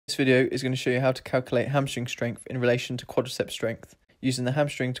This video is going to show you how to calculate hamstring strength in relation to quadricep strength using the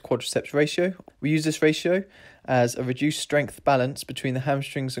hamstring to quadriceps ratio. We use this ratio as a reduced strength balance between the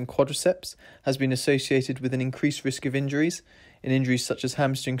hamstrings and quadriceps has been associated with an increased risk of injuries in injuries such as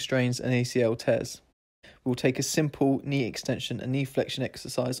hamstring strains and ACL tears. We'll take a simple knee extension and knee flexion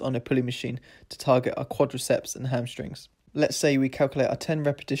exercise on a pulley machine to target our quadriceps and hamstrings. Let's say we calculate our 10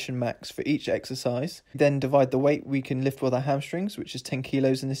 repetition max for each exercise, then divide the weight we can lift with our hamstrings, which is 10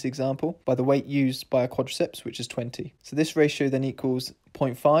 kilos in this example, by the weight used by our quadriceps, which is 20. So this ratio then equals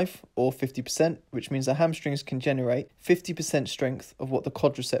 0.5 or 50%, which means the hamstrings can generate 50% strength of what the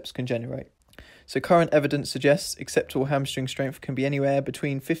quadriceps can generate. So current evidence suggests acceptable hamstring strength can be anywhere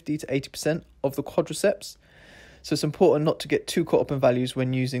between 50 to 80% of the quadriceps. So it's important not to get too caught up in values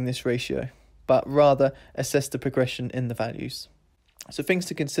when using this ratio, but rather assess the progression in the values. So things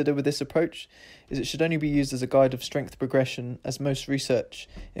to consider with this approach is it should only be used as a guide of strength progression, as most research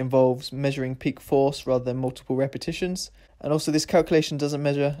involves measuring peak force rather than multiple repetitions. And also this calculation doesn't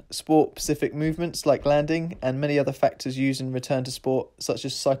measure sport-specific movements like landing and many other factors used in return to sport, such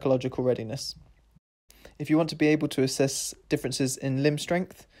as psychological readiness. If you want to be able to assess differences in limb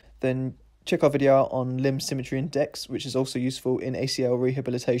strength, then check our video out on limb symmetry index, which is also useful in ACL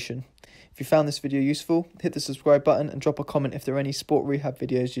rehabilitation. If you found this video useful, hit the subscribe button and drop a comment if there are any sport rehab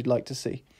videos you'd like to see.